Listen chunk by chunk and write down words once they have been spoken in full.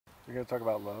You're going to talk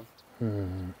about love?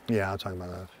 Yeah, I'll talk about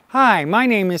love. Hi, my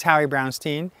name is Howie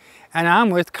Brounstein, and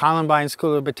I'm with Columbine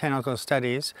School of Botanical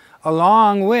Studies,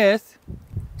 along with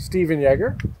Stephen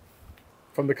Yeager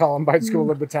from the Columbine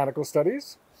School of Botanical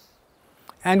Studies.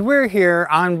 and we're here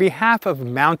on behalf of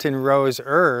Mountain Rose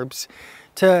Herbs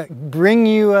to bring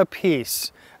you a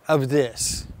piece of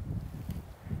this.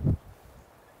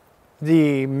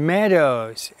 The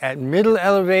meadows at middle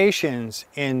elevations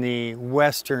in the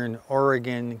Western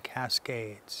Oregon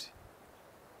Cascades.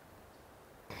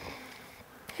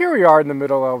 Here we are in the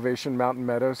middle elevation mountain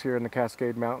meadows here in the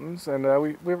Cascade Mountains, and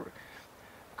we're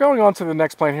going on to the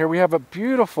next plant here. We have a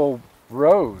beautiful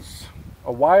rose,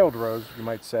 a wild rose, you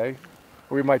might say.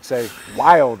 Or we might say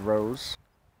wild rose.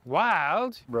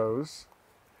 Wild? Rose.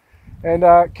 And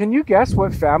can you guess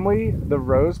what family the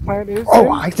rose plant is Oh,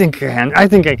 in? I think I can. I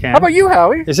think I can. How about you,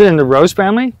 Howie? Is it in the rose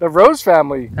family? The rose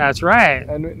family. That's right.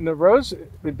 And the rose,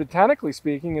 botanically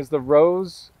speaking, is the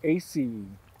Rosaceae.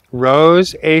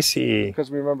 Rosaceae.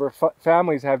 Because remember,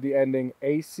 families have the ending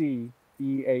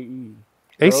A-C-E-A-E.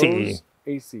 ACE.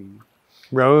 Rosaceae.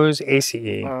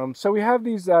 Rosaceae. So we have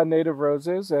these native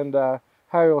roses, and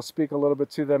Howie will speak a little bit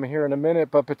to them here in a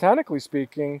minute. But botanically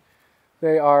speaking,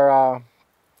 they are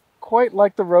quite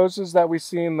like the roses that we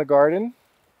see in the garden.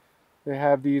 They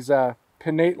have these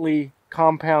pinnately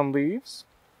compound leaves.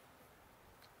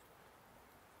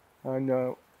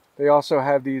 And they also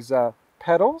have these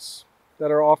petals that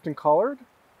are often colored,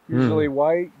 usually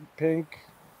white, pink,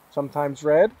 sometimes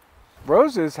red.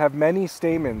 Roses have many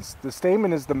stamens. The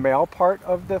stamen is the male part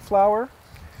of the flower,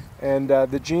 and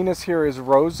the genus here is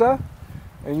Rosa,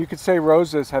 and you could say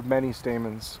roses have many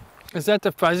stamens. Is that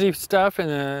the fuzzy stuff? And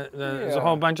there's a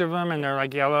whole bunch of them, and they're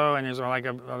like yellow, and there's like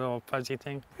a little fuzzy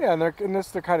thing? Yeah, and they're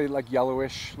kind of like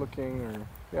yellowish looking, or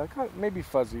yeah, kind of maybe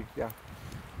fuzzy, yeah.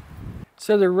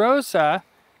 So the Rosa,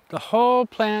 the whole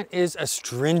plant is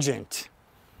astringent.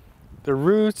 The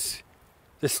roots,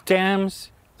 the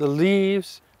stems, the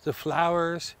leaves, the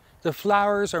flowers. The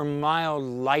flowers are mild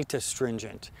light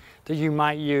astringent that you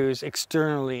might use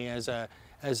externally as a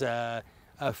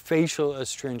facial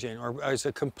astringent or as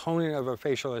a component of a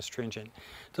facial astringent.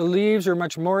 The leaves are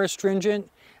much more astringent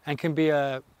and can be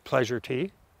a pleasure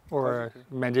tea or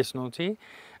a medicinal tea.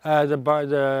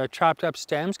 The chopped up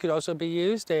stems could also be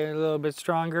used. They're a little bit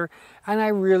stronger. And I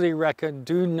really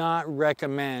do not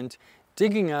recommend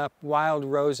digging up wild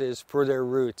roses for their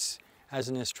roots as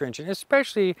an astringent,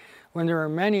 especially when there are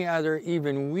many other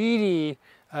even weedy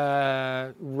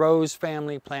rose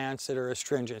family plants that are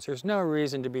astringents. There's no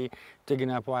reason to be digging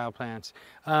up wild plants.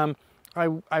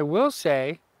 I will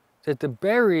say that the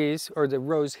berries or the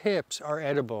rose hips are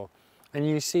edible, and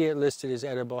you see it listed as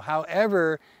edible.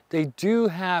 However, they do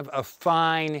have a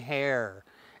fine hair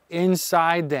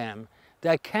inside them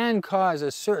that can cause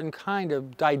a certain kind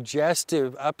of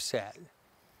digestive upset.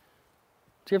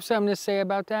 Do you have something to say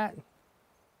about that?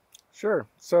 Sure.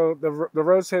 So the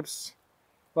rose hips,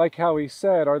 like Howie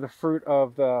said, are the fruit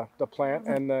of the plant,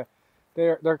 and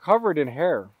they're covered in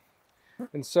hair.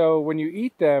 And so when you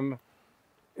eat them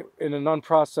in an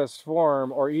unprocessed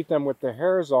form or eat them with the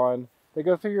hairs on, they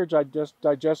go through your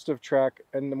digestive tract,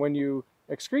 and when you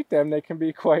excrete them, they can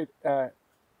be quite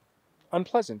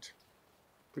unpleasant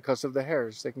because of the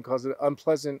hairs. They can cause an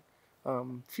unpleasant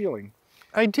feeling.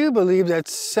 I do believe that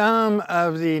some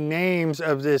of the names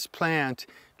of this plant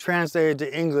translated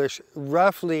to English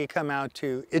roughly come out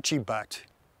to itchy butt.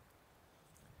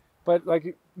 But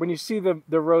like when you see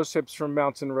the rose hips from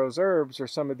Mountain Rose Herbs or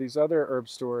some of these other herb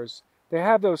stores, they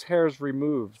have those hairs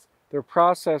removed. They're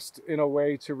processed in a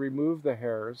way to remove the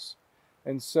hairs.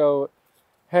 And so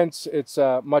hence it's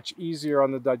much easier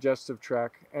on the digestive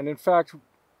tract. And in fact,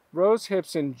 rose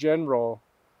hips in general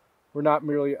were not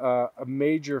merely a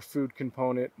major food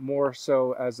component, more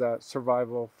so as a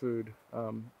survival food,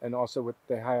 and also with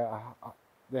they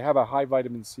have a high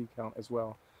vitamin C count as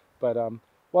well. But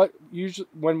what usually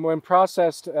when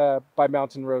processed by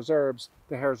Mountain Rose Herbs,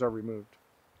 the hairs are removed.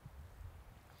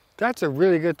 That's a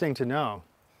really good thing to know.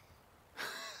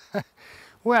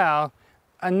 Well,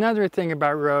 another thing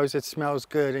about rose, it smells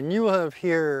good, and you will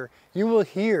hear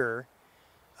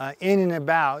in and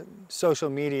about social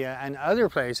media and other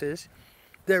places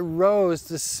that rose,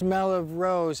 the smell of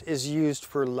rose is used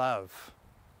for love.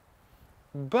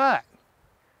 But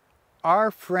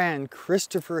our friend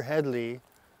Christopher Headley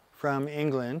from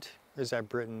England, is that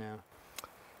Britain now?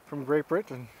 From Great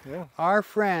Britain, yeah. Our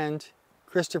friend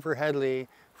Christopher Headley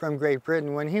from Great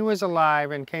Britain, when he was alive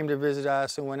and came to visit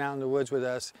us and went out in the woods with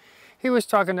us, he was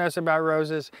talking to us about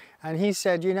roses, and he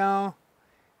said, you know,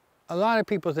 a lot of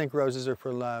people think roses are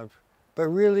for love, but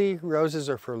really roses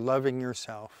are for loving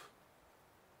yourself.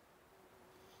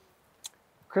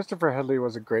 Christopher Headley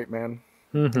was a great man.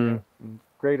 Mm-hmm.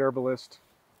 Great herbalist,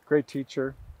 great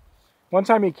teacher. One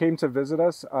time he came to visit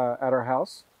us at our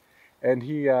house, and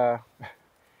he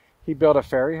built a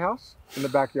fairy house in the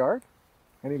backyard.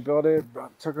 And he built it,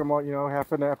 took him,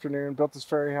 half an afternoon, built this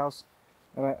fairy house.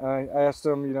 And I asked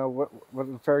him, what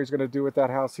the fairy's going to do with that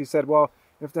house. He said, well,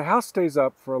 if the house stays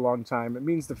up for a long time, it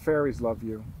means the fairies love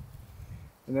you.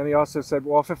 And then he also said,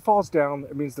 well, if it falls down,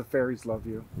 it means the fairies love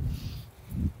you.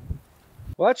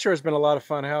 Well, that sure has been a lot of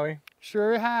fun, Howie.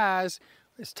 Sure has.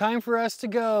 It's time for us to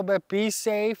go, but be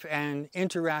safe and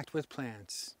interact with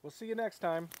plants. We'll see you next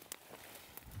time.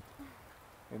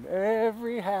 And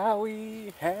every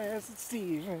Howie has its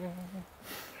season.